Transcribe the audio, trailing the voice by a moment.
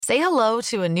Say hello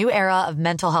to a new era of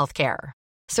mental health care.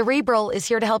 Cerebral is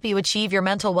here to help you achieve your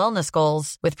mental wellness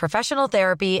goals with professional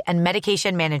therapy and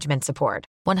medication management support.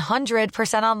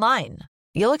 100% online.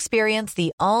 You'll experience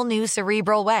the all-new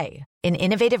Cerebral Way, an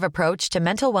innovative approach to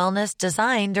mental wellness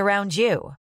designed around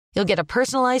you. You'll get a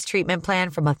personalized treatment plan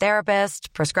from a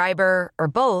therapist, prescriber, or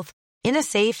both in a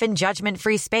safe and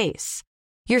judgment-free space.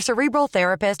 Your Cerebral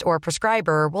therapist or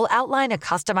prescriber will outline a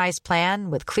customized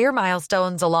plan with clear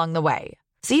milestones along the way,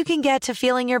 so you can get to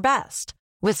feeling your best.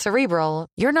 With Cerebral,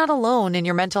 you're not alone in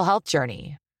your mental health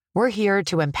journey. We're here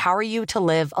to empower you to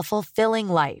live a fulfilling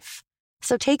life.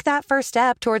 So take that first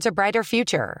step towards a brighter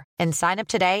future and sign up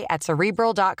today at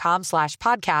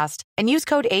Cerebral.com/podcast and use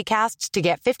code ACAST to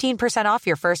get 15% off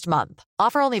your first month.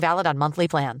 Offer only valid on monthly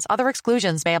plans. Other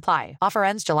exclusions may apply. Offer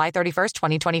ends July 31st,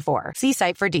 2024. See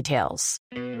site for details.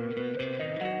 Don't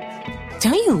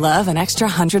you love an extra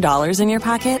 $100 in your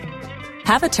pocket?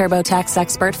 Have a TurboTax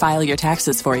expert file your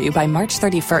taxes for you by March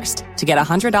 31st to get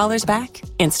 $100 back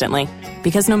instantly.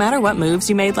 Because no matter what moves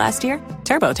you made last year,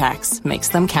 TurboTax makes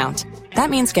them count. That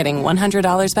means getting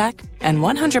 $100 back and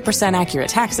 100% accurate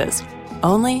taxes,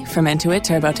 only from Intuit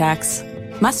TurboTax.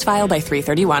 Must file by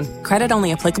 3/31. Credit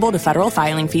only applicable to federal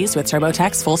filing fees with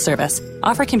TurboTax full service.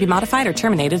 Offer can be modified or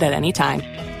terminated at any time.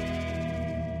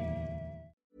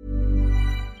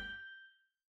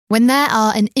 When there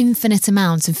are an infinite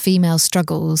amount of female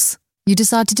struggles, you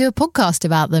decide to do a podcast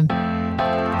about them.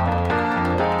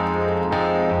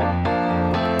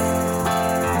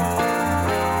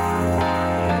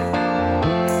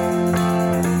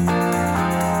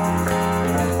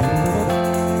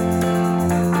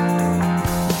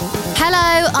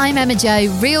 Hello, I'm Emma Jo,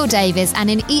 Real Davis,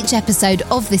 and in each episode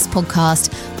of this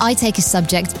podcast, I take a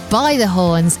subject by the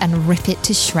horns and rip it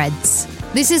to shreds.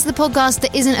 This is the podcast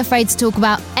that isn't afraid to talk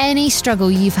about any struggle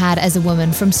you've had as a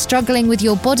woman, from struggling with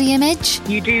your body image.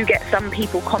 You do get some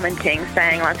people commenting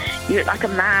saying, like, you look like a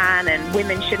man and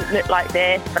women shouldn't look like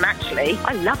this. And actually,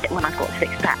 I loved it when I got a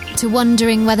six-pack. To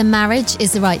wondering whether marriage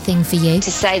is the right thing for you.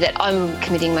 To say that I'm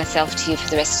committing myself to you for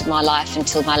the rest of my life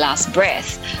until my last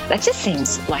breath, that just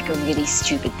seems like a really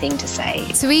stupid thing to say.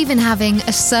 To even having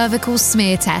a cervical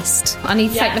smear test. I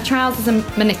need to take my trousers and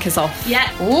my knickers off.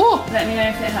 Yeah. Ooh. Let me know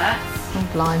if it hurts. Oh,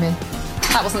 blimey.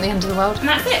 That wasn't the end of the world. And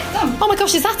that's it, done. Oh my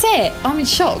gosh, is that it? I'm in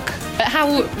shock at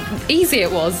how easy it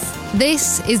was.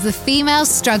 This is The Female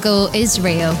Struggle is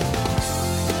Real.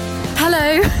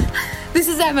 Hello, this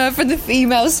is Emma from The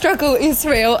Female Struggle is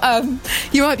Real.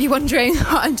 You might be wondering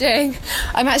what I'm doing.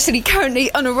 I'm actually currently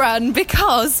on a run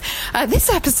because this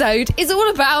episode is all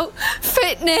about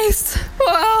fitness.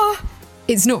 Wow.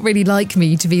 It's not really like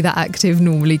me to be that active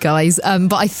normally, guys.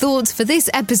 But I thought for this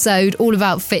episode, all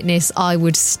about fitness, I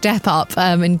would step up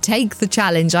and take the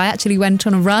challenge. I actually went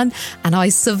on a run and I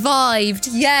survived.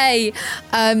 Yay!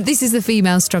 This is The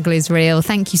Female Struggle is Real.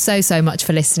 Thank you so much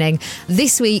for listening.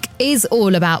 This week is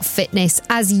all about fitness.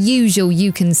 As usual,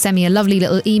 you can send me a lovely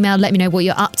little email. Let me know what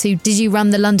you're up to. Did you run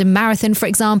the London Marathon, for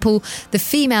example?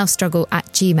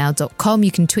 thefemalestruggle@gmail.com.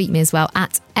 You can tweet me as well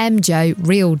at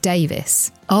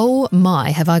MJORealDavis. Oh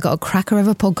my, have I got a cracker of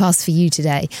a podcast for you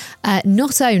today.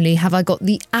 Not only have I got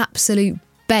the absolute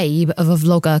babe of a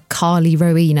vlogger, Carly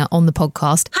Rowena, on the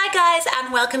podcast. Hi guys,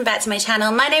 and welcome back to my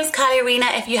channel. My name's Carly Rowena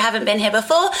if you haven't been here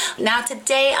before. Now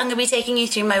today I'm going to be taking you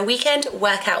through my weekend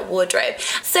workout wardrobe.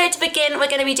 So to begin, we're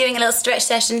going to be doing a little stretch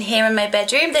session here in my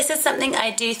bedroom. This is something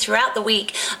I do throughout the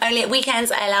week. Only at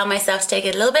weekends I allow myself to take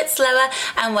it a little bit slower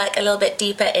and work a little bit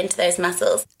deeper into those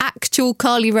muscles. Actual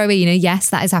Carly Rowena, yes,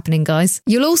 that is happening, guys.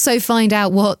 You'll also find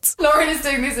out what Lauren is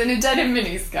doing this in a denim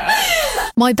miniskirt.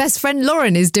 my best friend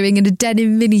Lauren is doing in a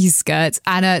denim miniskirt.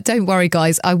 And don't worry,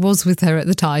 guys, I was with her at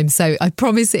the time, so I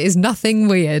promise it is nothing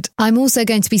weird. I'm also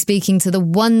going to be speaking to the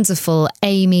wonderful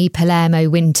Amy Palermo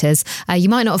Winters. You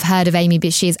might not have heard of Amy,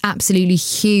 but she is absolutely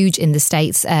huge in the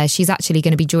States. She's actually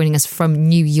going to be joining us from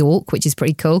New York, which is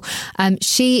pretty cool.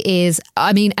 She is,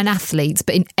 an athlete,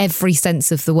 but in every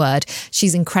sense of the word.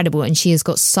 She's incredible, and she has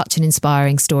got such an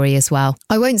inspiring story as well.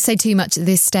 I won't say too much at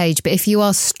this stage, but if you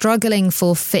are struggling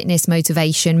for fitness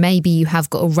motivation, maybe you have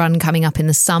got a run coming up in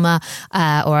the summer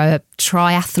or a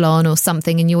triathlon or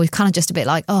something, and you're kind of just a bit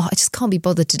like, I just can't be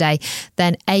bothered today,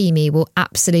 then Amy will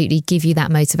absolutely give you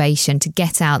that motivation to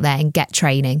get out there and get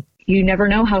training. You never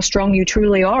know how strong you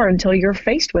truly are until you're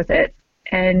faced with it.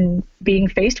 And being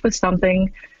faced with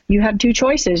something, you have two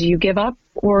choices. You give up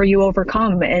or you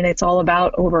overcome, and it's all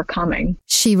about overcoming.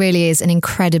 She really is an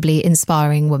incredibly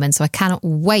inspiring woman, so I cannot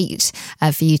wait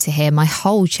for you to hear my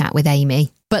whole chat with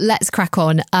Amy. But let's crack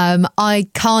on. I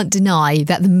can't deny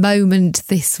that the moment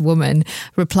this woman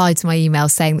replied to my email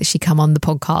saying that she'd come on the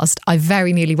podcast, I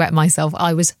very nearly wet myself.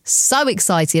 I was so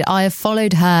excited. I have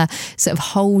followed her sort of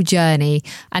whole journey,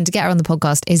 and to get her on the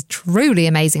podcast is truly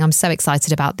amazing. I'm so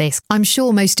excited about this. I'm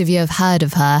sure most of you have heard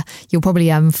of her. You're probably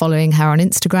following her on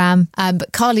Instagram.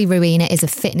 But Carly Ruina is a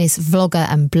fitness vlogger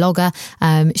and blogger.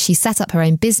 She set up her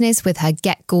own business with her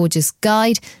Get Gorgeous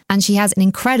guide, and she has an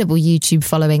incredible YouTube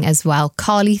following as well.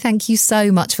 Carly, thank you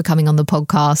so much for coming on the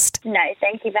podcast. No,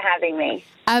 thank you for having me.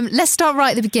 Let's start right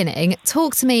at the beginning.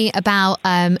 Talk to me about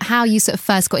how you sort of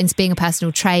first got into being a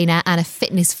personal trainer and a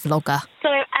fitness vlogger. So,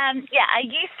 I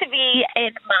used to be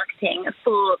in marketing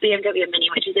for BMW and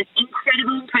Mini, which is an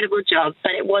incredible job,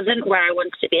 but it wasn't where I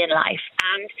wanted to be in life.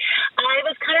 And I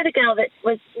was kind of the girl that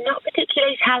was not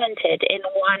particularly talented in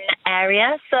one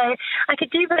area. So I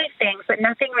could do both things, but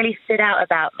nothing really stood out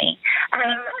about me.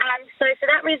 And so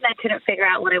for that reason, I couldn't figure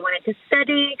out what I wanted to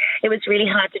study. It was really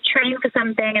hard to train for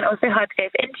something, and also hard to go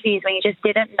for interviews when you just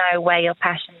didn't know where your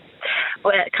passions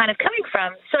were kind of coming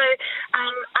from. So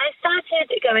I started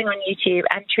going on YouTube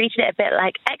and treated it a bit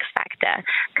like X Factor,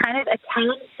 kind of a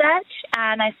talent search.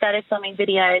 And I started filming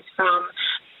videos from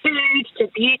food to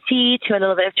beauty to a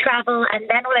little bit of travel. And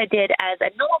then what I did as a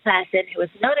normal person who was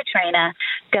not a trainer,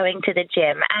 going to the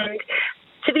gym. And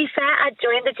to be fair, I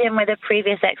joined the gym with a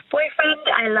previous ex-boyfriend.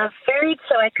 I love food,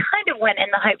 so I kind of went in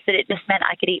the hopes that it just meant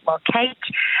I could eat more cake.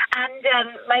 And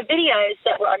my videos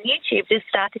that were on YouTube just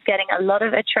started getting a lot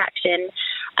of attraction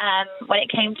when it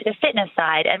came to the fitness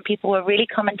side. And people were really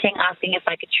commenting, asking if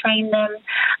I could train them,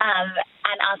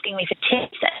 and asking me for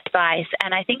tips and advice.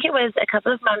 And I think it was a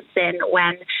couple of months in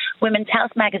when Women's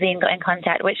Health magazine got in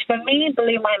contact, which for me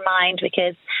blew my mind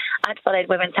because I'd followed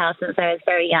Women's Health since I was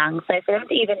very young. So for them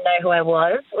to even know who I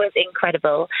was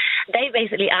incredible. They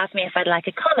basically asked me if I'd like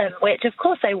a column, which of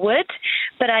course I would,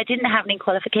 but I didn't have any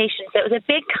qualifications. So it was a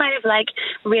big kind of like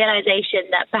realization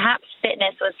that perhaps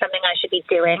fitness was something I should be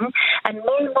doing. And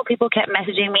more people kept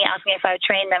messaging me, asking if I would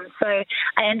train them. So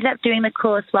I ended up doing the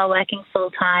course while working full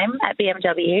time at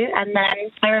BMW. And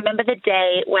then I remember the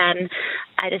day when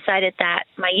I decided that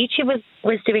my YouTube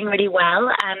was doing really well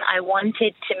and I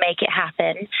wanted to make it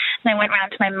happen. And I went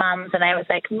round to my mum's and I was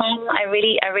like, Mum, I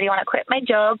really want to quit my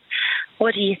job.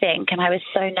 What do you think? And I was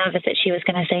so nervous that she was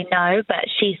going to say no, but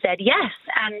she said yes.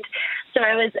 And so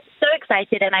I was so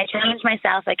excited and I challenged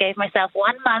myself. I gave myself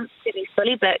 1 month to be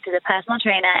fully booked as a personal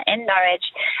trainer in Norwich,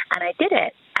 and I did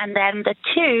it. And then the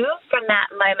two from that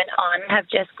moment on have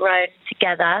just grown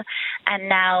together. And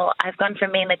now I've gone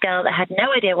from being the girl that had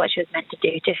no idea what she was meant to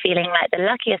do to feeling like the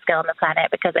luckiest girl on the planet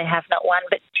because I have not one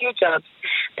but two jobs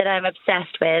that I'm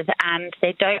obsessed with, and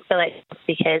they don't feel like jobs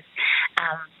because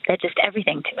they're just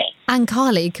everything to me. And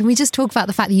Carly, can we just talk about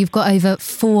the fact that you've got over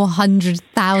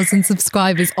 400,000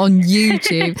 subscribers on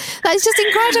YouTube? That's just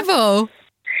incredible.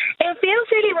 It feels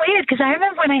really weird because I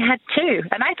remember when I had two,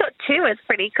 and I thought two was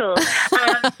pretty cool.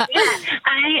 I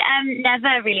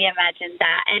never really imagined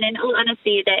that. And in all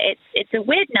honesty, that it's a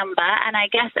weird number, and I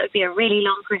guess it would be a really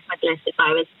long Christmas list if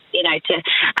I was, to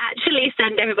actually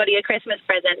send everybody a Christmas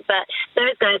present. But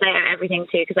those guys I owe everything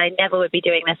to because I never would be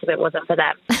doing this if it wasn't for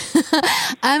them.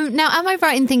 Now, am I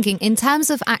right in thinking, in terms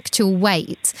of actual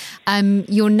weight,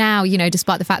 you're now,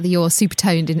 despite the fact that you're super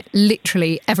toned in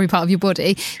literally every part of your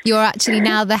body, you're actually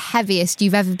now the heaviest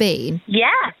you've ever been?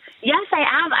 Yeah. Yes, I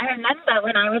am. I remember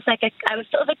when I was I was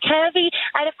sort of a curvy,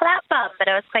 I had a flat bum, but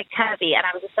I was quite curvy, and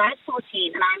I was a size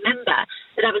 14, and I remember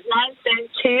that I was 9 stone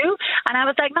 2, and I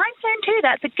was like, 9 stone 2,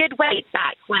 that's a good weight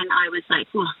back when I was like,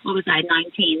 what was I,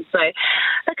 19, so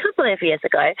a couple of years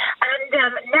ago. And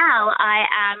now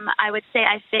I would say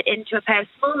I fit into a pair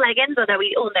of small leggings, although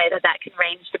we all know that can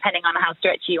range depending on how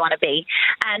stretchy you want to be.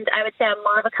 And I would say I'm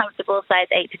more of a comfortable size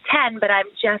 8 to 10, but I'm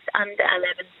just under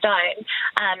 11 stone.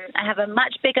 I have a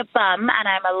much bigger bum and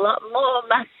I'm a lot more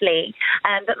muscly,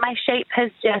 but my shape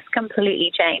has just completely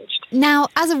changed. Now,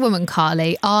 as a woman,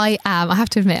 Carly, I have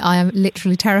to admit, I am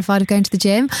literally terrified of going to the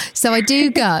gym. So I do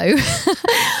go,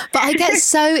 but I get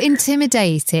so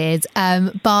intimidated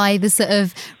by the sort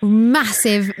of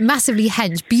massively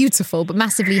hench, beautiful, but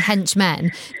massively hench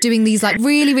men doing these like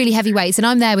really, really heavy weights. And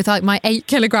I'm there with like my 8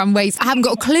 kilogram weights. I haven't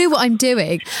got a clue what I'm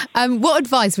doing. What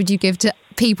advice would you give to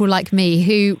people like me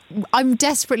who I'm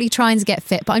desperately trying to get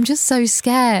fit, but I'm just so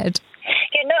scared?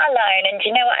 You're not alone. And do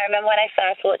you know what? I remember when I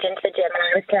first walked into the gym and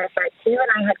I was terrified too, and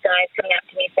I had guys coming up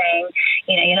to me saying,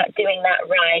 you're not doing that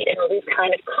right, and all these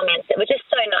kind of comments that were just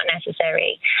so not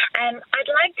necessary.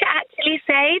 I'd like to actually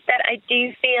say that I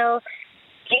do feel,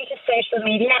 due to social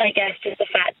media, I guess just the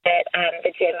fact that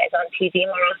the gym is on TV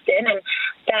more often, and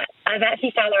that I've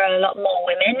actually found there are a lot more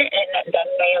women in the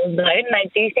male zone, and I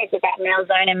do think that male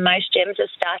zone in most gyms is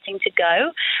starting to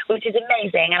go, which is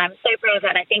amazing, and I'm so proud of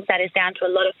that. And I think that is down to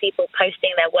a lot of people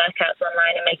posting their workouts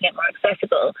online and making it more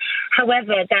accessible.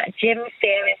 However, that gym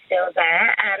fear is still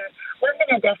there, and one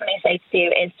thing I definitely say to you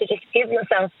is to just give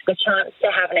yourself the chance to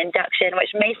have an induction,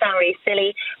 which may sound really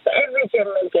silly, but every gym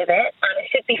will give it, and it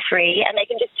should be free, and they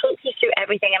can just talk you through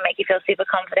everything and make you feel super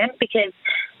confident, because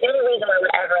the only reason why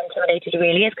we're ever intimidated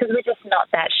really is because we're just not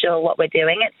that sure what we're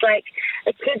doing. It's like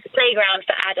a kid's playground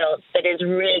for adults that is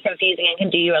really confusing and can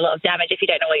do you a lot of damage if you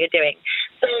don't know what you're doing.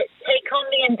 So take on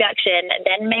the induction, and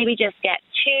then maybe just get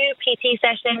 2 PT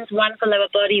sessions, one for lower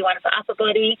body, one for upper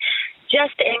body,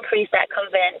 just to increase that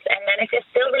confidence. And then if you're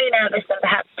still really nervous, then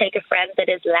perhaps take a friend that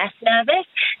is less nervous.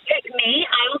 Pick me,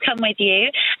 I will come with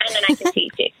you, and then I can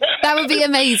teach you. That would be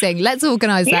amazing. Let's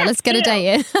organise that. Let's get a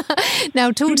date in.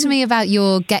 Now, talk to me about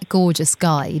your Get Gorgeous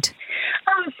guide.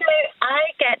 So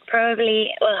I get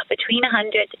probably between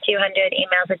 100 to 200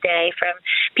 emails a day from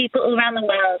people all around the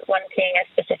world wanting a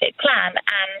specific plan.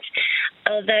 And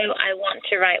although I want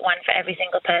to write one for every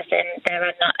single person, there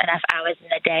are not enough hours in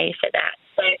the day for that.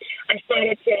 So I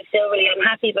started to feel really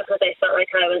unhappy because I felt like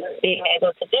I wasn't being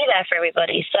able to be there for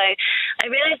everybody. So I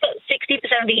realized that 60%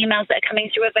 of the emails that are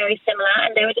coming through are very similar,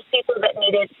 and they were just people that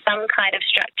needed some kind of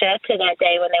structure to their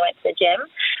day when they went to the gym.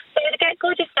 So the Get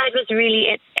Gorgeous guide was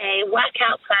really, it's a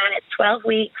workout plan. It's 12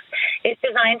 weeks. It's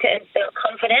designed to instill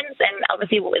confidence, and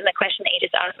obviously in the question that you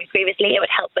just asked me previously, it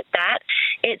would help with that.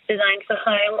 It's designed for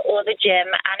home or the gym,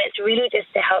 and it's really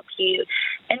just to help you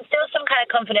instill some kind of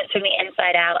confidence from the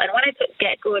inside out. And when I put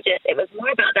Get Gorgeous, it was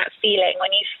more about that feeling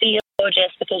when you feel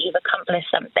gorgeous because you've accomplished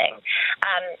something.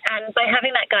 And by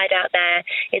having that guide out there,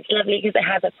 it's lovely because it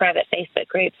has a private Facebook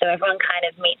group, so everyone kind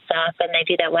of meets up and they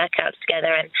do their workouts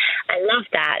together, and I love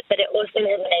that. But it also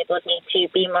has enabled me to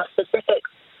be more specific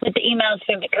with the emails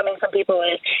coming from people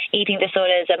with eating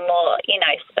disorders and more,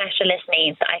 specialist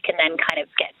needs that I can then kind of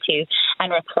get to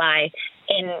and reply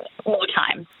in more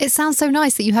time. It sounds so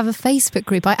nice that you have a Facebook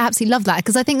group. I absolutely love that,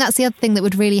 because I think that's the other thing that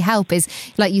would really help is,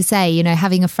 like you say,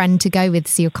 having a friend to go with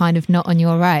so you're kind of not on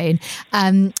your own.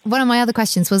 One of my other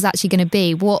questions was actually going to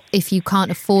be, what if you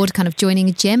can't afford kind of joining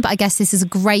a gym? But I guess this is a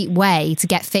great way to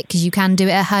get fit because you can do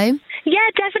it at home.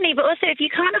 Yeah, definitely. But also, if you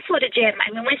can't afford a gym,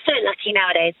 we're so lucky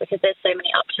nowadays because there's so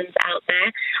many options out there.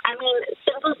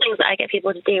 Simple things that I get people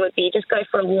to do would be just go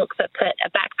for a walk, but put a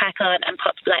backpack on and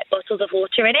pop bottles of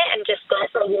water in it, and just go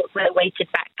for a walk with a weighted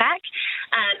backpack.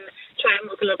 Try and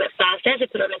walk a little bit faster. So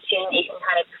put on a tune you can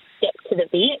kind of skip to the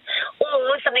beat.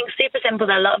 Or something super simple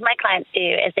that a lot of my clients do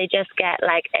is they just get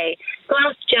like a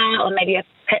glass jar or maybe a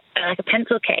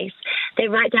pencil case. They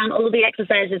write down all the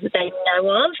exercises that they know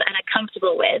of and are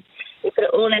comfortable with. You put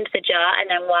it all into the jar, and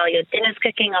then while your dinner's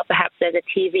cooking or perhaps there's a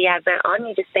TV advert on,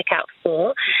 you just pick out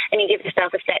 4 and you give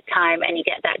yourself a set time and you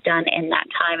get that done in that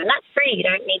time. And that's free. You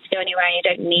don't need to go anywhere. You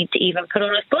don't need to even put on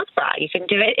a sports bra. You can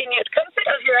do it in your comfort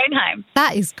of your own home.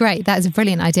 That is great. That is a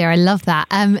brilliant idea. I love that.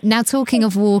 Now, talking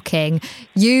of walking,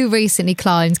 you recently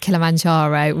climbed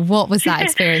Kilimanjaro. What was that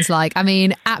experience like?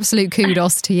 Absolute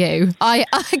kudos to you. I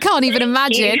can't even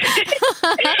imagine.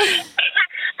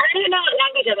 I don't know what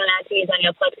language I'm allowed to use on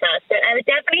your podcast, but I would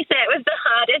definitely say it was the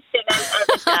hardest thing I've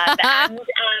ever done.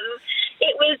 And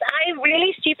it was, I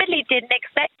really stupidly didn't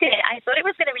expect it. I thought it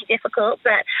was going to be difficult,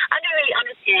 but I'm going to be really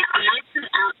honest here. I put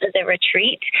out as a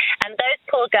retreat, and those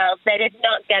poor girls, they did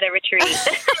not get a retreat.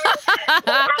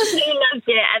 They absolutely loved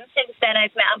it, and since then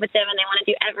I've met up with them and they want to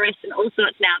do Everest and all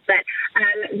sorts now, but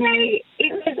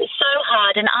it was so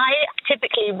hard, and I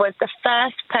typically was the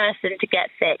first person to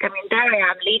get sick. There I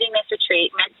am leading this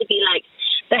retreat, meant to be like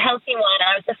the healthy one.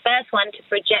 I was the first one to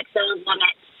projectile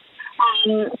vomit.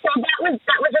 So that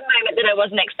was a moment that I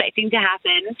wasn't expecting to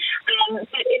happen.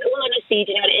 But in all honesty,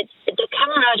 it's the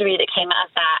camaraderie that came out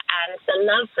of that, and the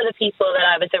love for the people that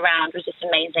I was around was just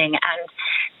amazing. And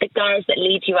the guys that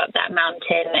lead you up that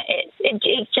mountain,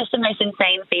 it's just the most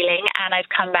insane feeling. And I've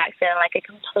come back feeling like a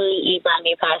completely brand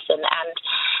new person. And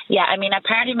yeah,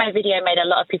 apparently my video made a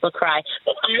lot of people cry,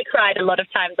 but I cried a lot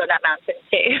of times on that mountain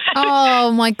too. Oh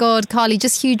my God, Carly,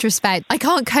 just huge respect. I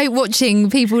can't cope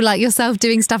watching people like yourself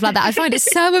doing stuff like that. I find it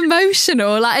so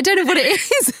emotional. I don't know what it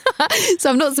is. So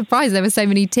I'm not surprised there were so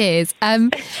many tears.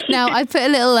 Now, I put a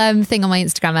little thing on my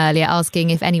Instagram earlier asking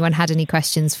if anyone had any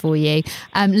questions for you.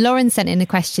 Lauren sent in a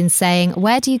question saying,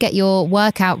 where do you get your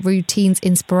workout routines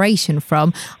inspiration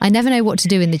from? I never know what to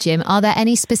do in the gym. Are there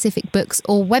any specific books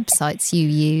or websites you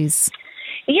use?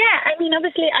 Yeah, I mean,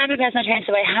 obviously, I'm a personal trainer,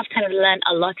 so I have kind of learned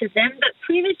a lot of them. But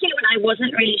previously, when I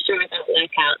wasn't really sure about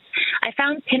workouts, I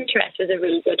found Pinterest was a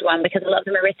really good one because a lot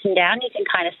of them are written down. You can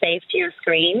kind of save to your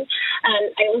screen.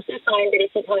 I also find that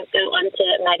if you kind of go onto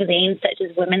magazines such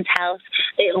as Women's Health,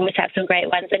 they always have some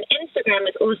great ones. And Instagram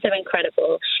is also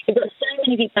incredible. You've got so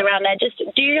many people around there. Just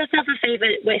do yourself a favor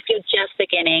if you're just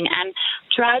beginning and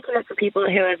try to look for people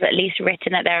who have at least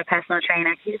written that they're a personal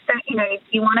trainer. You just don't,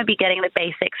 you want to be getting the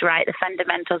basics right, the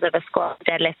fundamentals of a squat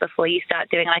deadlift before you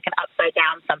start doing like an upside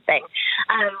down something,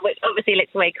 which obviously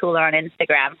looks way cooler on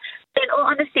Instagram. In all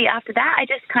honesty, after that, I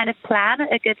just kind of plan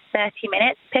a good 30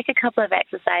 minutes, pick a couple of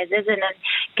exercises, and then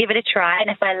give it a try. And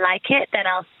if I like it, then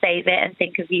I'll save it and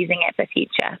think of using it for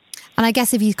future. And I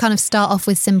guess if you kind of start off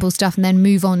with simple stuff and then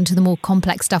move on to the more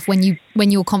complex stuff when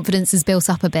your confidence is built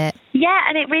up a bit. Yeah,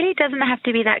 and it really doesn't have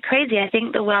to be that crazy. I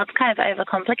think the world's kind of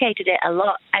overcomplicated it a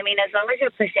lot. I mean, as long as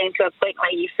you're pushing to a point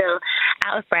where you feel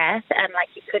out of breath and like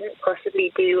you couldn't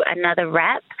possibly do another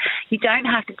rep, you don't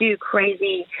have to do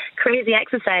crazy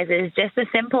exercises. Just the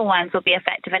simple ones will be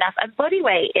effective enough. And body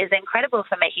weight is incredible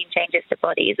for making changes to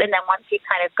bodies. And then once you've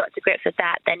kind of got to grips with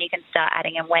that, then you can start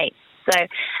adding in weight. So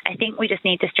I think we just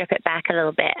need to strip it back a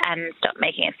little bit and stop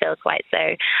making it feel quite so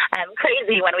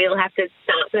crazy when we all have to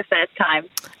start for the first time.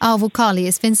 Oh, well, Carly,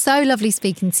 it's been so lovely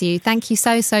speaking to you. Thank you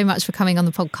so much for coming on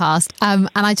the podcast. And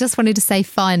I just wanted to say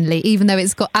finally, even though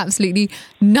it's got absolutely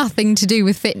nothing to do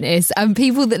with fitness,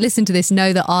 people that listen to this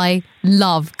know that I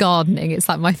love gardening. It's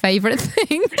like my favourite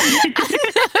thing.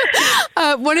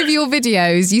 One of your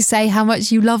videos, you say how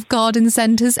much you love garden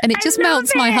centres and it just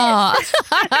melts my heart.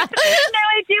 No,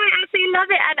 I do. I absolutely love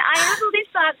it. And I have all these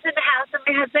plants in the house and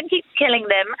my husband keeps killing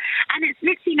them. And it's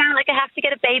literally now like I have to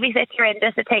get a babysitter in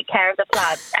just to take care of the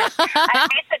plants. I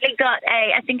recently got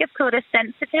I think it's called a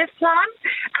sensitive plant.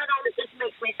 And it just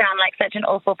makes me sound like such an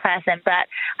awful person. But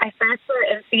I first saw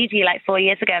it in Fiji like 4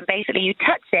 years ago. And basically you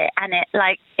touch it and it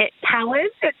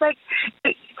powers. It's like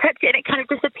you touch it and it kind of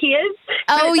disappears.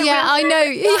 Oh, yeah, I know.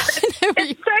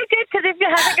 It's so good because if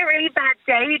you're having a really bad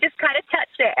day, you just kind of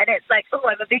touch it and it's like, oh,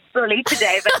 I'm a big bully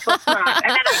today, but it's what's wrong.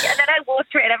 And then I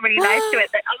water it and I'm really nice to it.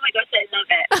 But, oh my gosh, I love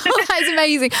it. Oh, that's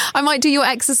amazing. I might do your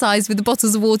exercise with the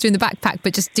bottles of water in the backpack,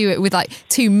 but just do it with like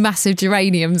 2 massive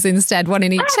geraniums instead, one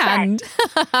in each hand.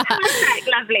 Perfect,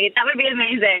 lovely. That would be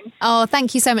amazing. Oh,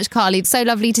 thank you so much, Carly. It's so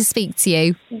lovely to speak to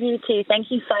you. You too.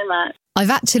 Thank you so much. I've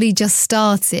actually just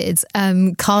started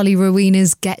Carly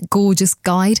Rowena's Get Gorgeous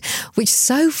Guide, which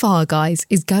so far, guys,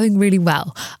 is going really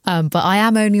well. But I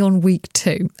am only on week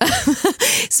 2.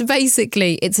 So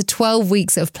basically, it's a 12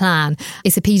 weeks of plan.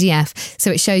 It's a PDF.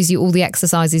 So it shows you all the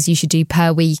exercises you should do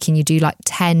per week and you do like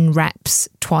 10 reps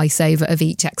twice over of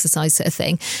each exercise sort of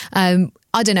thing.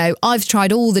 I don't know, I've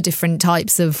tried all the different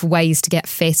types of ways to get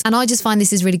fit. And I just find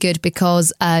this is really good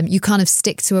because you kind of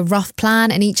stick to a rough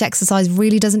plan and each exercise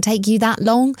really doesn't take you that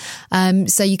long.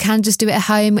 So you can just do it at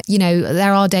home. You know,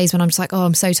 there are days when I'm just like, oh,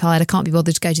 I'm so tired. I can't be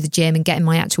bothered to go to the gym and get in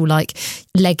my actual like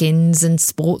leggings and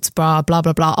sports bra, blah,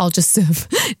 blah, blah. I'll just sort of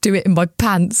do it in my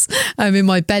pants in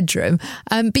my bedroom.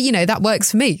 But, you know, that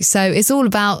works for me. So it's all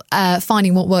about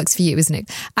finding what works for you, isn't it?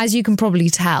 As you can probably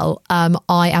tell,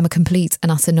 I am a complete and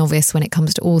utter novice when it comes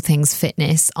to all things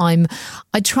fitness. I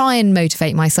try and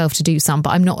motivate myself to do some, but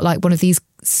I'm not like one of these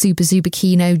super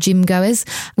keen gym goers,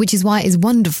 which is why it is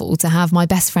wonderful to have my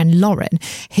best friend Lauren,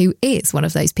 who is one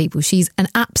of those people. She's an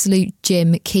absolute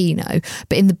gym keeno,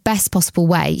 but in the best possible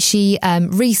way. She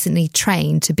recently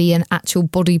trained to be an actual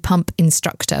body pump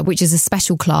instructor, which is a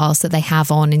special class that they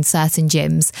have on in certain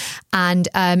gyms. And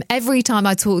every time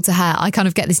I talk to her, I kind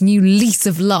of get this new lease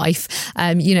of life,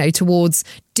 towards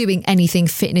doing anything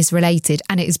fitness related,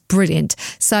 and it is brilliant.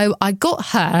 So I got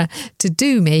her to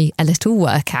do me a little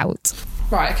workout.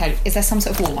 Right, okay. Is there some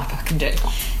sort of warm-up I can do?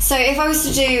 So if I was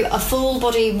to do a full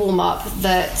body warm-up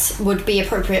that would be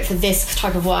appropriate for this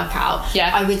type of workout,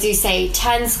 I would do, say,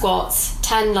 10 squats,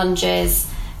 10 lunges,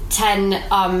 10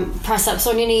 press-ups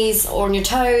on your knees or on your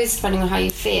toes, depending on how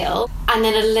you feel, and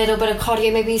then a little bit of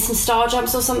cardio, maybe some star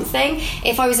jumps or something.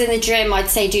 If I was in the gym, I'd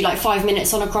say do like 5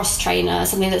 minutes on a cross trainer,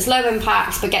 something that's low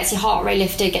impact but gets your heart rate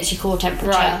lifted, gets your core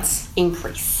temperature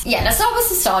increase. Yeah, let's start with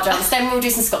some star jumps, then we'll do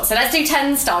some squats. So let's do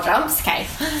 10 star jumps. Okay,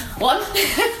 1,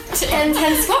 2, and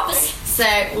 10 squats. So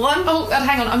 1. Oh,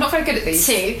 hang on, I'm not very good at these.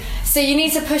 2. So you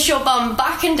need to push your bum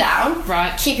back and down.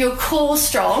 Right. Keep your core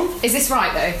strong. Is this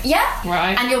right, though? Yeah.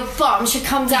 Right. And your bum should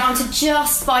come down to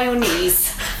just by your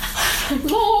knees.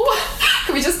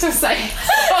 Can we just say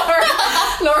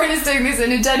Lauren is doing this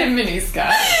in a denim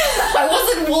miniskirt. I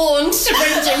wasn't warned to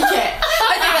bring gym kit.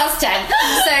 I think that's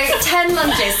 10. So 10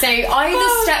 lunges. So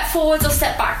either step forwards or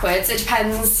step backwards. It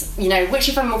depends, which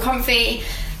you find more comfy.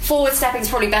 forward stepping is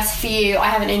probably better for you. I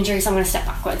have an injury, so I'm going to step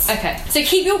backwards. Okay. So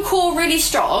keep your core really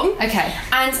strong. Okay.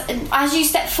 And as you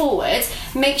step forward,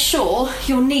 make sure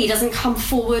your knee doesn't come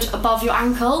forward above your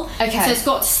ankle. Okay. So it's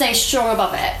got to stay strong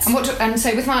above it. And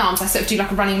so with my arms, I sort of do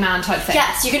like a running man type thing.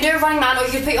 Yes, you can do a running man, or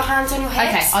you can put your hands on your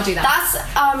hips. Okay, I'll do that. That's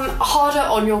harder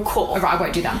on your core. Right, I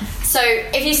won't do that. So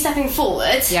if you're stepping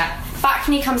forward, back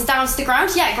knee comes down to the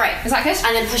ground. Yeah, great. Is that good?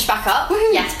 And then push back up.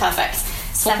 Woohoo. Yes, perfect.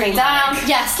 Stepping down.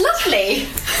 Yes, lovely.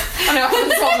 I know, I have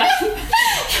this one leg.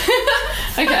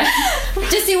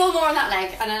 Okay. Just do one more on that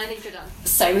leg, and then I think you're done.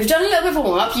 So we've done a little bit of a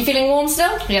warm-up. You feeling warm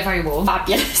still? Yeah, very warm.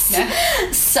 Fabulous.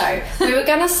 Yeah. So we were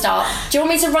going to start. Do you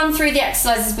want me to run through the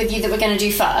exercises with you that we're going to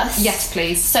do first? Yes,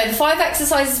 please. So the 5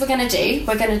 exercises we're going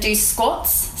to do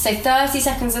squats. So 30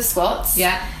 seconds of squats.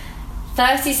 Yeah.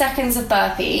 30 seconds of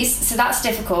burpees, so that's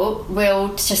difficult. We'll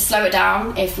just slow it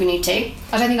down if we need to.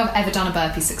 I don't think I've ever done a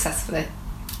burpee successfully.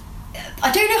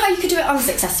 I don't know how you could do it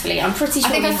unsuccessfully. I'm pretty sure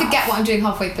I think I forget what I'm doing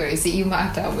halfway through, so you might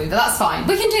have to help me, but that's fine.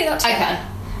 We can do that together. Okay.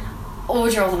 Or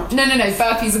would you rather not? No,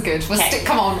 burpees are good.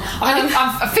 Come on.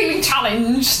 I'm feeling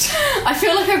challenged. I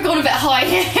feel like I've gone a bit high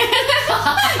here.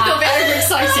 Got a bit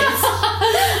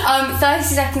overexcited. 30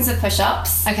 seconds of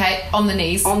push-ups. Okay, on the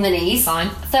knees. On the knees. Fine.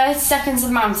 30 seconds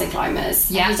of mountain climbers.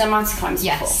 Yeah. Have you done mountain climbers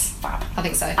before? Yes. Fab. I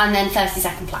think so. And then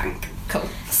 30-second plank. Cool.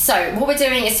 So what we're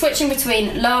doing is switching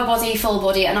between lower body, full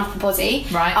body and upper body.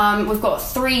 Right. We've got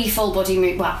 3 full body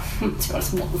moves. Well, to be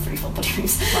honest, more than 3 full body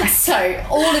moves. Right. So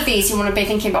all of these you want to be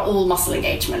thinking about all muscle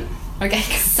engagement. Okay.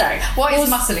 So what is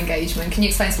muscle engagement? Can you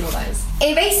explain to me what that is?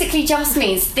 It basically just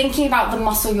means thinking about the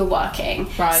muscle you're working.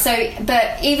 Right. So,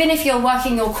 but even if you're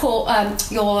working your core,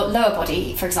 your lower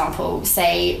body, for example,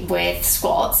 say with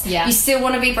squats, you still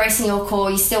want to be bracing your core.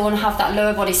 You still want to have that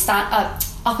lower body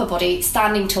upper body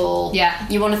standing tall. Yeah.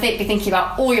 You want to be thinking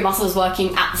about all your muscles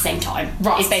working at the same time.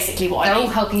 Right. Is basically what They're I mean.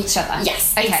 all helping each other.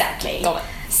 Yes, okay. exactly. Got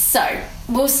it. So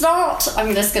we'll start.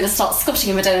 I'm just going to start squatting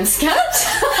in my denim skirt.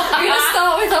 I'm going to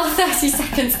start with our 30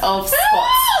 seconds of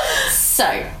squats. So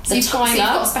the timer. So you've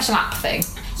got a special app thing.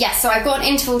 Yes, so I've got an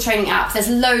interval training app. There's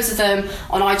loads of them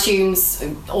on iTunes,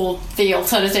 or the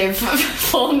alternative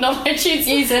for non-iTunes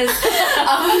users,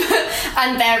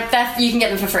 and they're you can get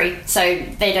them for free, so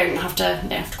they don't have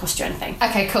to cost you anything.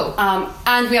 Okay, cool.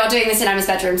 And we are doing this in Emma's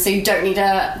bedroom, so you don't need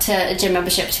a gym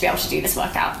membership to be able to do this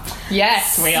workout.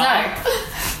 Yes, we are.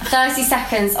 30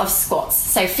 seconds of squats.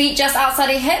 So feet just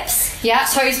outside your hips. Yeah.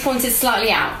 Toes pointed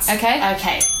slightly out. Okay.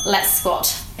 Okay. Let's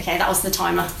squat. Okay, that was the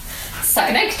timer. So,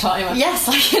 like an egg timer. Yes,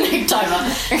 like an egg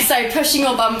timer. So pushing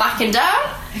your bum back and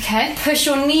down. Okay. Push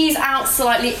your knees out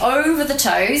slightly over the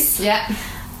toes. Yeah.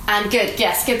 And good,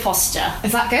 yes, good posture.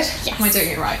 Is that good? Yes. Am I doing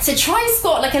it right? So try and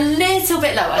squat like a little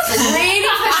bit lower. So really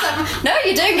push them. No,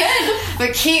 you're doing good.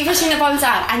 But keep pushing the bum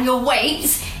down. And your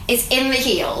weight is in the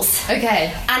heels.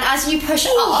 Okay. And as you push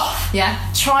up,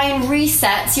 try and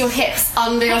reset your hips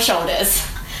under your shoulders.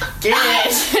 Good.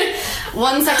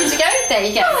 1 second to go. There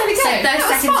you go. Oh, there we go. So 30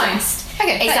 seconds fine. rest.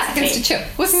 Okay, exactly. 30 seconds to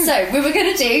chill. So we were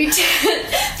going to do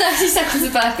 30 seconds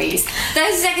of burpees.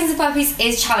 30 seconds of burpees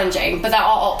is challenging, but there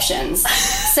are options.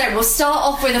 So we'll start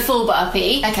off with a full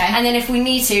burpee. Okay. And then if we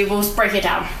need to, we'll break it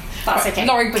down. That's okay.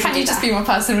 Lauren, can you just be my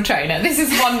personal trainer? This is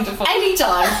wonderful.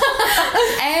 Anytime.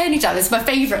 Anytime. It's my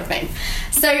favourite thing.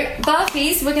 So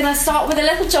burpees, we're going to start with a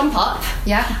little jump up.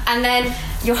 Yeah. And then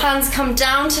your hands come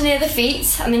down to near the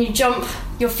feet, and then you jump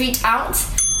your feet out,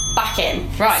 back in.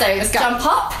 Right, so let's go. jump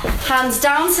up, hands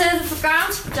down to the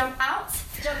ground, jump out.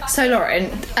 So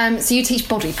Lauren, so you teach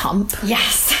body pump.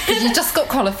 Yes. You just got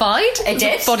qualified. I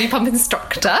did. As a body pump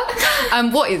instructor.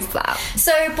 What is that?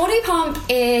 So body pump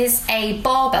is a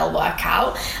barbell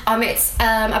workout. It's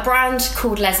a brand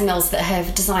called Les Mills that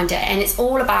have designed it, and it's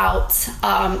all about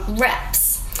reps.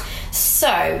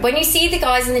 So when you see the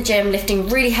guys in the gym lifting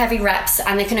really heavy reps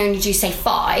and they can only do, say,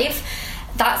 5,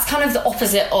 that's kind of the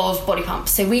opposite of body pump.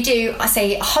 So we do, I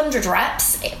say, 100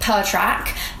 reps per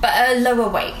track, but at a lower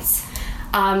weight.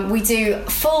 We do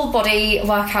full body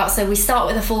workout, so we start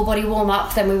with a full body warm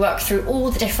up, then we work through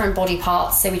all the different body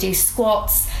parts. So we do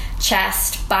squats,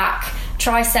 chest, back,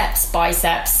 triceps,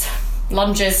 biceps,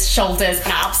 lunges, shoulders, and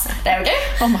abs. There we go.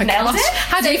 Oh my Nailed gosh. it.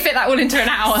 How do you fit that all into an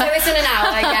hour? So it's in an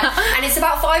hour, yeah. And it's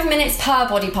about 5 minutes per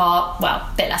body part. Well,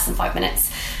 a bit less than 5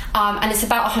 minutes. And it's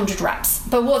about 100 reps.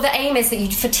 But what the aim is that you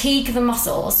fatigue the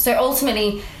muscles. So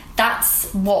ultimately,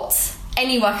 that's what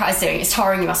any workout is doing, is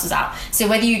tiring your muscles out. So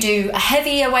whether you do a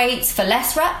heavier weight for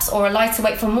less reps or a lighter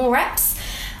weight for more reps,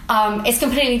 it's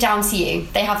completely down to you.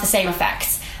 They have the same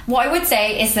effect. What I would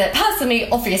say is that personally,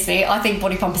 obviously, I think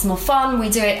body pump is more fun. We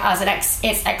do it as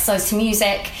it's exercise to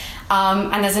music,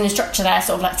 and there's an instructor there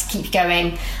sort of like to keep you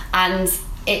going. And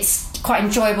it's quite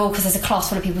enjoyable because there's a class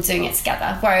full of people doing it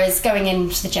together. Whereas going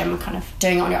into the gym and kind of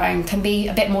doing it on your own can be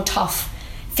a bit more tough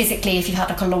physically if you've had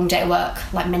like a long day at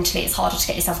work. Like mentally it's harder to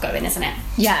get yourself going, isn't it?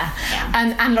 Yeah.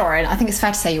 And Lauren, I think it's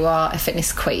fair to say you are a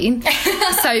fitness queen.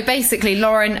 So basically,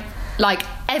 Lauren, like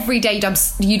every day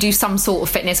you do some sort of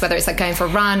fitness, whether it's like going for a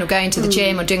run or going to the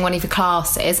gym or doing one of your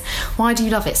classes. Why do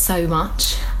you love it so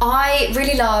much? I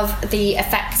really love the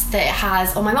effect that it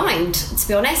has on my mind, to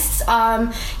be honest.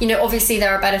 Obviously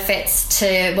there are benefits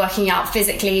to working out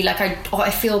physically, like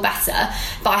I feel better,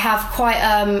 but I have quite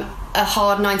a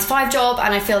hard 9-to-5 job,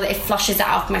 and I feel that it flushes it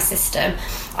out of my system.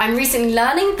 I'm recently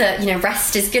learning that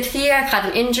rest is good for you. I've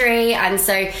had an injury, and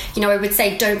so I would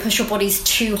say don't push your bodies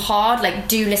too hard. Like,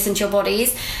 do listen to your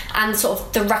bodies, and sort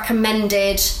of the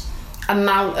recommended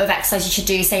amount of exercise you should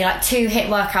do, say like 2 HIIT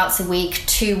workouts a week,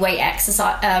 2 weight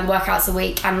exercise workouts a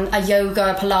week, and a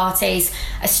yoga, Pilates,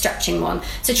 a stretching one.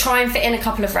 So try and fit in a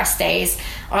couple of rest days.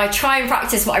 I try and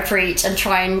practice what I preach and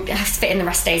try and fit in the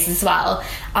rest days as well.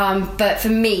 But for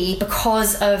me,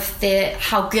 because of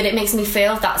how good it makes me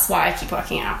feel, that's why I keep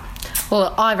working out.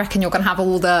 Well, I reckon you're going to have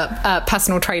all the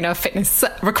personal trainer fitness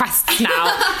requests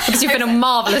now because you've been a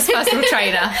marvellous personal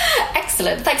trainer.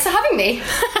 Excellent. Thanks for having me.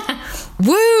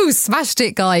 Woo! Smashed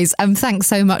it, guys. Thanks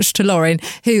so much to Lauren,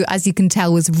 who, as you can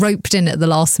tell, was roped in at the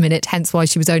last minute, hence why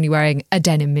she was only wearing a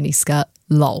denim miniskirt.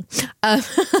 Lol.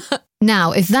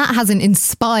 Now, if that hasn't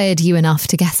inspired you enough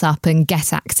to get up and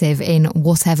get active in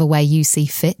whatever way you see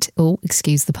fit,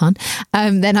 excuse the pun,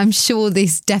 then I'm sure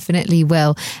this definitely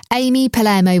will. Amy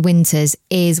Palermo-Winters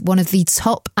is one of the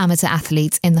top amateur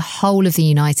athletes in the whole of the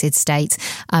United States,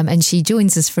 and she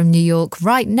joins us from New York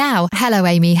right now. Hello,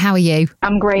 Amy. How are you?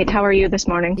 I'm great. How are you this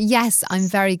morning? Yes, I'm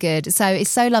very good. So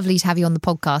it's so lovely to have you on the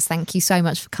podcast. Thank you so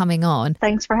much for coming on.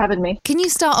 Thanks for having me. Can you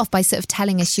start off by sort of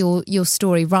telling us your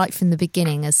story right from the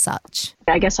beginning as such?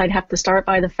 I guess I'd have to start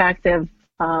by the fact of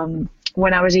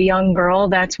when I was a young girl,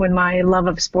 that's when my love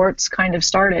of sports kind of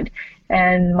started.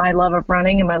 And my love of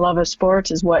running and my love of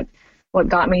sports is what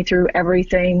got me through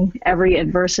everything, every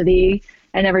adversity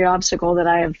and every obstacle that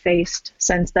I have faced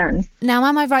since then. Now,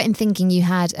 am I right in thinking you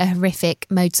had a horrific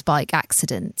motorbike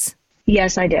accident?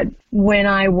 Yes, I did. When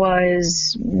I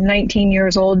was 19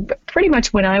 years old, pretty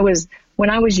much when I was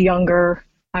younger,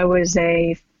 I was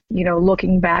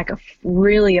looking back,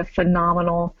 really a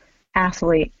phenomenal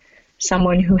athlete,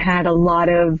 someone who had a lot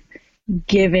of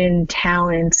given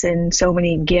talents and so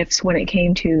many gifts when it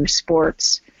came to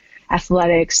sports,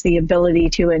 athletics, the ability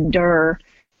to endure.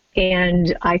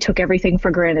 And I took everything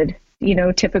for granted.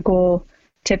 Typical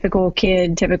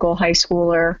kid, typical high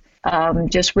schooler,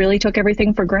 just really took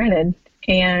everything for granted.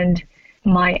 And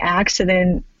my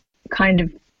accident kind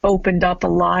of opened up a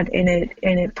lot and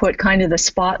it put kind of the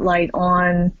spotlight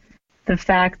on the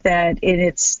fact that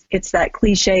it's that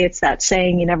cliche, it's that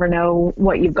saying, you never know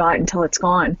what you've got until it's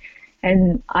gone.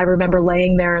 And I remember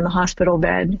laying there in the hospital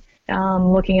bed,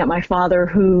 looking at my father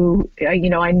who,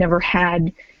 I never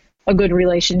had a good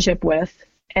relationship with.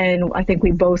 And I think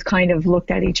we both kind of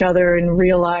looked at each other and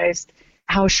realized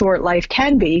how short life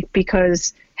can be,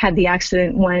 because had the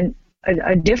accident went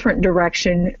a different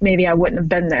direction, maybe I wouldn't have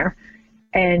been there.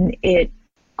 And it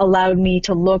allowed me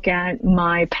to look at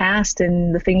my past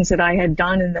and the things that I had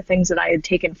done and the things that I had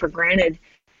taken for granted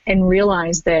and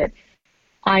realize that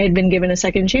I had been given a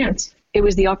second chance. It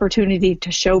was the opportunity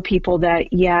to show people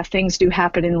that, yeah, things do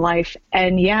happen in life.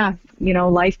 And yeah,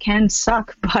 life can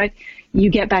suck, but you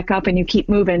get back up and you keep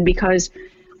moving, because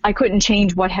I couldn't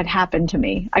change what had happened to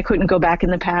me. I couldn't go back in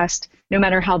the past, no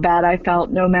matter how bad I felt,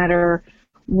 no matter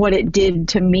what it did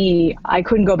to me. I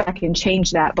couldn't go back and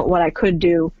change that. But what I could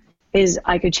do is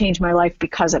I could change my life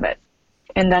because of it.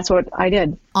 And that's what I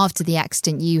did. After the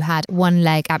accident, you had one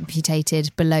leg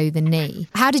amputated below the knee.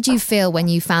 How did you feel when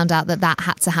you found out that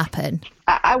had to happen?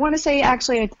 I want to say,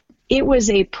 actually, it was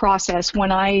a process.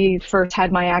 When I first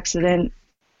had my accident,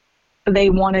 they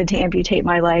wanted to amputate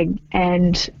my leg.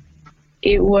 And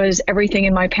it was everything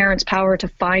in my parents' power to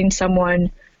find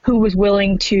someone who was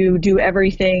willing to do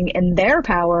everything in their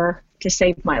power to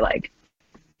save my leg.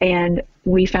 And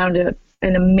we found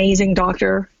an amazing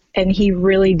doctor, and he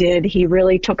really did. He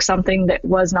really took something that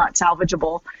was not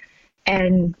salvageable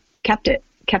and kept it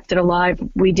alive.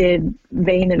 We did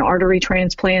vein and artery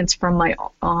transplants from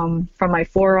my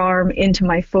forearm into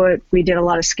my foot. We did a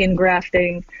lot of skin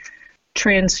grafting,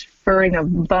 transferring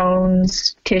of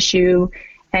bones, tissue,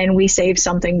 and we saved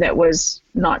something that was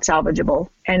not salvageable.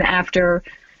 And after,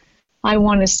 I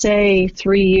want to say,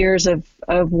 3 years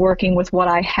of working with what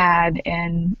I had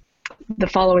and the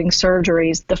following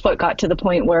surgeries, the foot got to the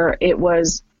point where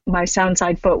my sound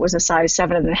side foot was a size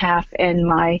 7.5, and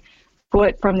my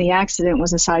foot from the accident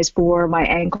was a size 4. My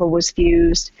ankle was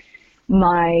fused.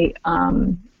 My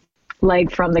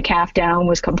leg from the calf down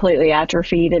was completely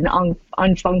atrophied and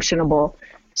unfunctionable.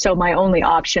 So my only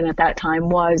option at that time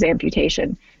was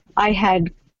amputation. I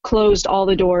had closed all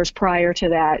the doors prior to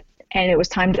that, and it was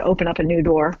time to open up a new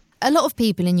door. A lot of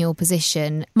people in your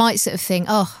position might sort of think,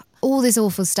 oh, all this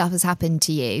awful stuff has happened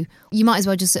to you. You might as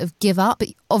well just sort of give up. But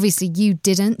obviously you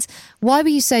didn't. Why were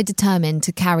you so determined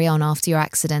to carry on after your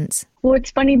accident? Well,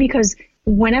 it's funny because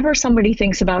whenever somebody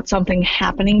thinks about something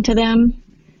happening to them,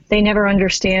 they never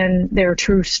understand their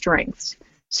true strengths.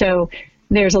 So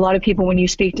there's a lot of people when you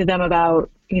speak to them about,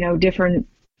 different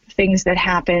things that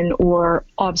happen or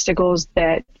obstacles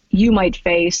that you might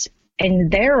face, in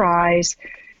their eyes,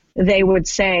 they would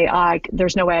say,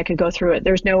 there's no way I could go through it.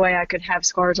 There's no way I could have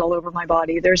scars all over my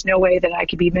body. There's no way that I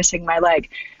could be missing my leg.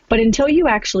 But until you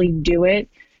actually do it,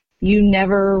 you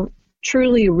never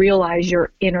truly realize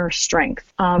your inner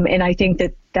strength. And I think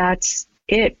that that's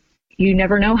it. You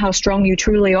never know how strong you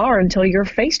truly are until you're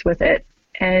faced with it.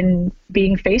 And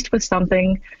being faced with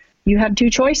something, you have two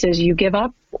choices. You give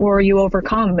up or you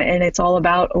overcome, and it's all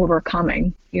about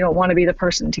overcoming. You don't want to be the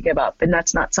person to give up, and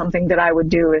that's not something that I would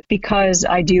do because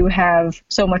I do have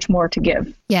so much more to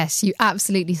give. Yes, you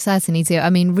absolutely certainly do. I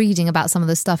mean, reading about some of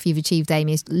the stuff you've achieved,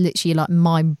 Amy, is literally like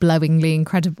mind-blowingly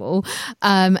incredible.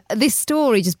 This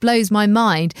story just blows my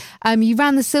mind. You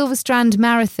ran the Silver Strand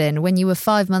Marathon when you were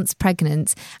 5 months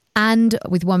pregnant, and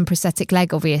with one prosthetic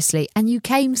leg, obviously, and you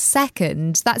came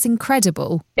second. That's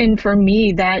incredible. And for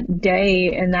me, that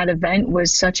day and that event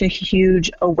was such a huge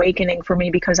awakening for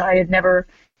me because I had never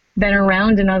been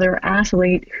around another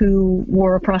athlete who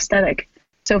wore a prosthetic.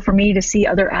 So for me to see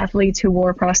other athletes who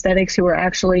wore prosthetics who were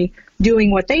actually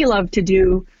doing what they love to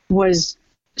do was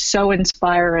so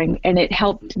inspiring, and it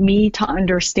helped me to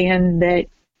understand that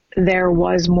there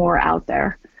was more out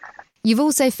there. You've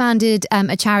also founded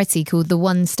a charity called the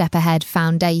One Step Ahead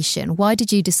Foundation. Why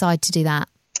did you decide to do that?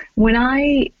 When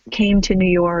I came to New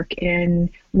York and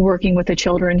working with the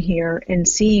children here and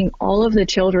seeing all of the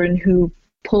children who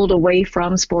pulled away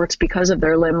from sports because of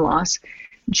their limb loss,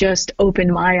 just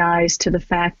opened my eyes to the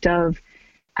fact of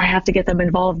I have to get them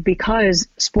involved because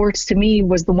sports to me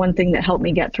was the one thing that helped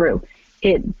me get through.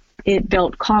 It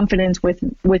built confidence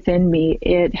within me.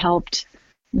 It helped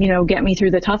get me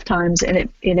through the tough times, and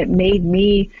it made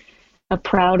me a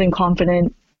proud and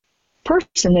confident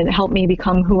person, and it helped me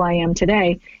become who I am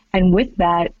today. And with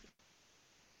that,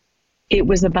 it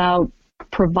was about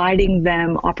providing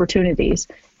them opportunities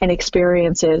and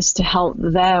experiences to help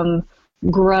them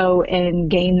grow and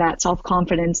gain that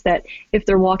self-confidence that if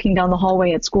they're walking down the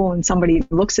hallway at school and somebody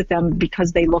looks at them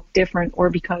because they look different or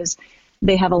because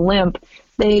they have a limp,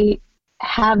 they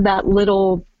have that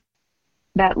little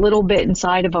bit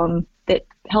inside of them that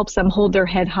helps them hold their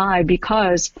head high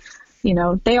because,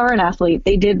 they are an athlete.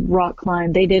 They did rock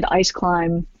climb. They did ice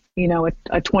climb, a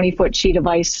 20-foot sheet of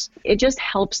ice. It just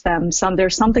helps them.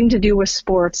 There's something to do with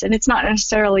sports, and it's not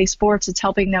necessarily sports. It's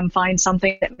helping them find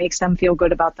something that makes them feel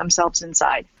good about themselves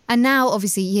inside. And now,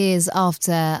 obviously, years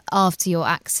after your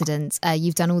accident,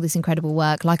 you've done all this incredible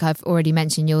work. Like I've already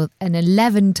mentioned, you're an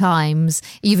 11 times,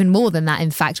 even more than that,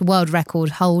 in fact, world record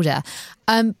holder.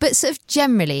 But sort of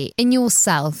generally, in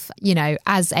yourself,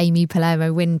 as Amy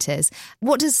Palermo Winters,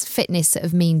 what does fitness sort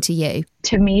of mean to you?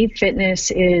 To me, fitness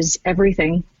is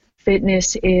everything.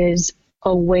 Fitness is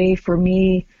a way for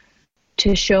me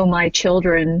to show my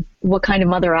children what kind of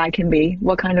mother I can be,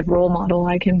 what kind of role model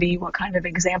I can be, what kind of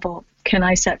example can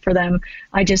I set for them.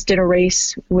 I just did a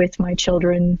race with my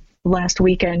children last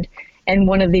weekend, and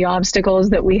one of the obstacles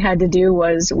that we had to do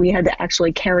was we had to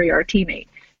actually carry our teammate.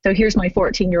 So here's my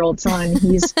 14-year-old son.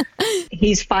 He's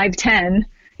 5'10",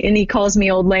 and he calls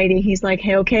me old lady. He's like,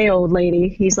 hey, okay, old lady.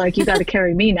 He's like, you got to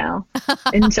carry me now.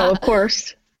 And so, of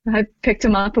course, I picked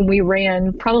him up and we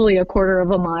ran probably a quarter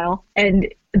of a mile.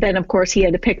 And then, of course, he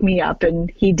had to pick me up, and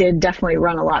he did definitely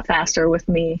run a lot faster with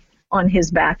me on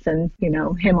his back than,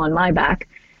 him on my back.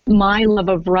 My love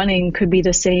of running could be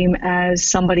the same as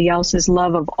somebody else's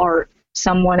love of art,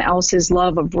 someone else's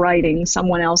love of writing,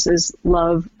 someone else's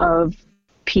love of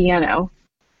piano.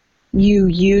 You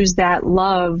use that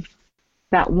love,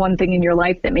 that one thing in your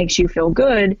life that makes you feel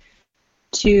good,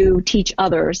 to teach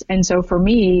others. And so for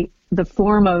me, the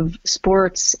form of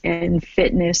sports and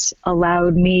fitness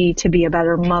allowed me to be a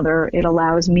better mother. It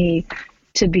allows me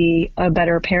to be a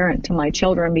better parent to my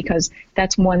children, because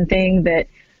that's one thing that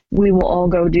we will all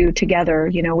go do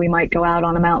together. We might go out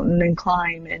on a mountain and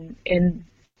climb, and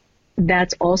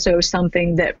that's also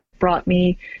something that brought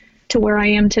me to where I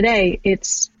am today.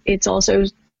 It's also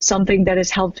something that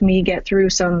has helped me get through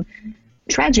some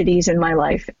tragedies in my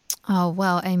life. Oh,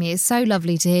 well, Amy, it's so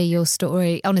lovely to hear your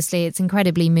story. Honestly, it's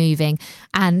incredibly moving.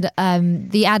 And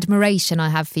the admiration I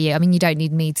have for you, I mean, you don't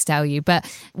need me to tell you, but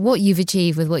what you've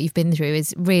achieved with what you've been through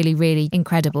is really, really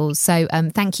incredible. So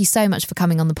thank you so much for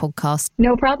coming on the podcast.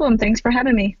 No problem. Thanks for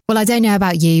having me. Well, I don't know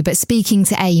about you, but speaking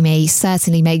to Amy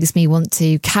certainly makes me want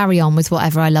to carry on with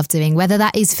whatever I love doing, whether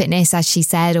that is fitness, as she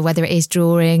said, or whether it is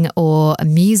drawing or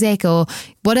music or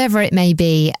whatever it may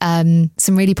be.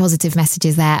 Some really positive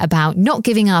messages there about not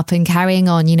giving up and carrying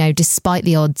on, you know, despite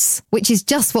the odds, which is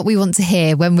just what we want to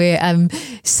hear when we're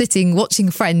sitting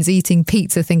watching friends eating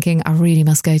pizza thinking, I really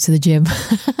must go to the gym.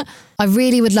 I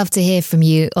really would love to hear from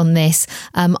you on this.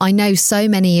 I know so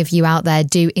many of you out there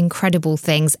do incredible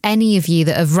things. Any of you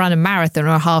that have run a marathon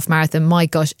or a half marathon, my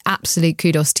gosh, absolute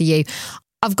kudos to you.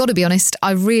 I've got to be honest,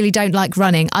 I really don't like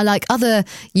running. I like other,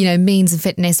 means of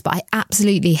fitness, but I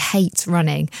absolutely hate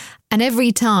running. And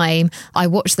every time I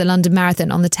watch the London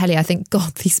Marathon on the telly, I think,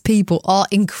 God, these people are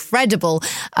incredible.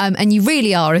 And you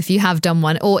really are if you have done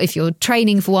one or if you're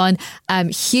training for one.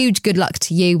 Huge good luck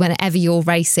to you whenever your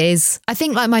race is. I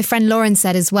think, like my friend Lauren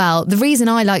said as well, the reason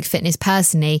I like fitness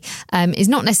personally is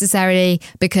not necessarily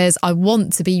because I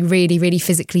want to be really, really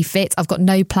physically fit. I've got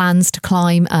no plans to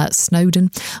climb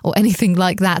Snowdon or anything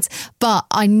like that. But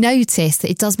I notice that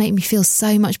it does make me feel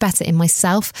so much better in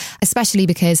myself, especially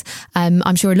because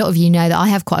I'm sure a lot of you know that I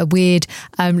have quite a weird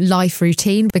life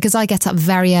routine because I get up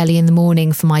very early in the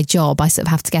morning for my job. I sort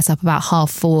of have to get up about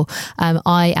 4:30.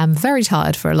 I am very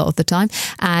tired for a lot of the time,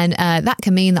 and that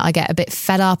can mean that I get a bit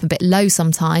fed up, a bit low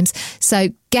sometimes. So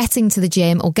getting to the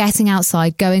gym or getting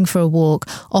outside, going for a walk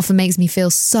often makes me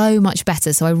feel so much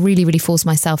better. So I really, really force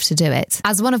myself to do it.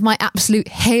 As one of my absolute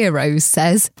heroes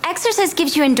says, exercise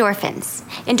gives you endorphins.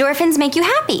 Endorphins make you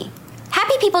happy.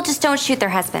 Happy people just don't shoot their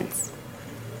husbands.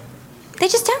 They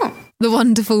just don't. The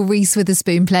wonderful Reese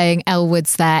Witherspoon playing Elle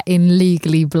Woods there in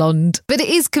Legally Blonde. But it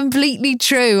is completely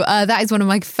true. That is one of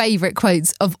my favourite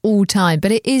quotes of all time.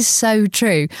 But it is so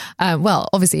true. Well,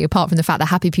 obviously, apart from the fact that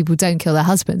happy people don't kill their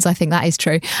husbands, I think that is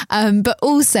true. But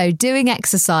also, doing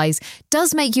exercise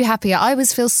does make you happier. I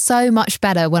always feel so much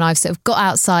better when I've sort of got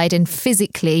outside and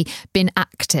physically been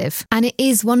active. And it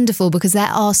is wonderful because there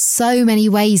are so many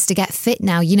ways to get fit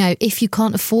now. If you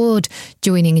can't afford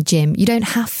joining a gym, you don't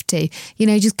have to.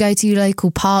 Just go to your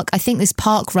local park. I think this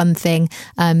park run thing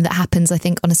that happens, I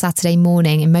think, on a Saturday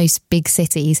morning in most big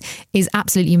cities is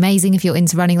absolutely amazing. If you're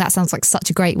into running, that sounds like such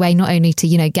a great way, not only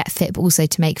to, get fit, but also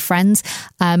to make friends.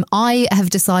 I have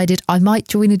decided I might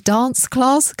join a dance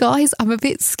class, guys. I'm a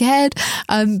bit scared,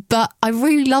 but I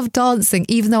really love dancing,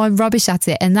 even though I'm rubbish at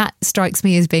it. And that strikes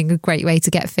me as being a great way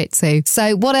to get fit too.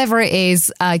 So whatever it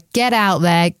is, get out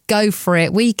there, go for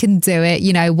it. We can do it,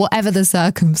 whatever the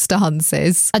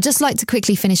circumstances. I'd just like to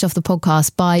quickly finish off the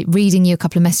podcast by reading you a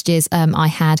couple of messages I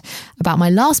had about my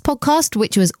last podcast,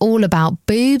 which was all about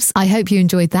boobs. I hope you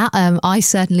enjoyed that. I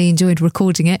certainly enjoyed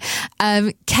recording it.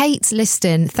 Kate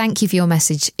Liston, thank you for your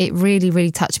message. It really,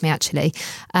 really touched me, actually.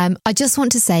 I just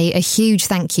want to say a huge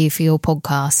thank you for your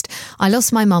podcast. I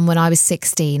lost my mum when I was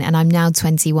 16 and I'm now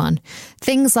 21.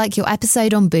 Things like your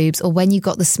episode on boobs or when you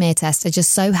got the smear test are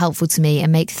just so helpful to me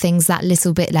and make things that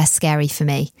little bit less scary for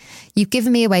me. You've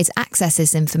given me a way to access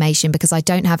this information because I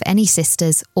don't have any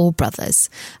sisters or brothers.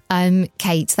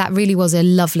 Kate, that really was a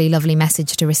lovely, lovely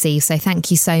message to receive. So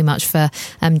thank you so much for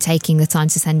taking the time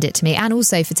to send it to me and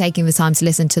also for taking the time to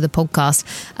listen to the podcast.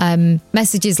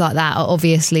 Messages like that are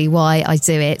obviously why I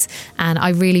do it. And I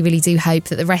really, really do hope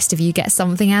that the rest of you get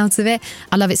something out of it.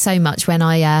 I love it so much when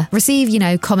I receive,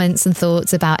 comments and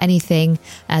thoughts about anything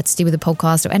to do with the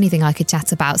podcast or anything I could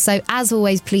chat about. So as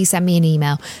always, please send me an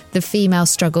email,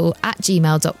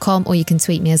 thefemalestruggle@gmail.com, or you can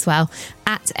tweet me as well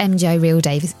at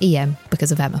MJRealDavis, EM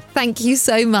because of Emma. Thank you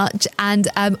so much. And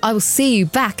I will see you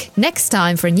back next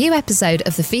time for a new episode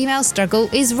of The Female Struggle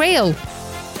is Real.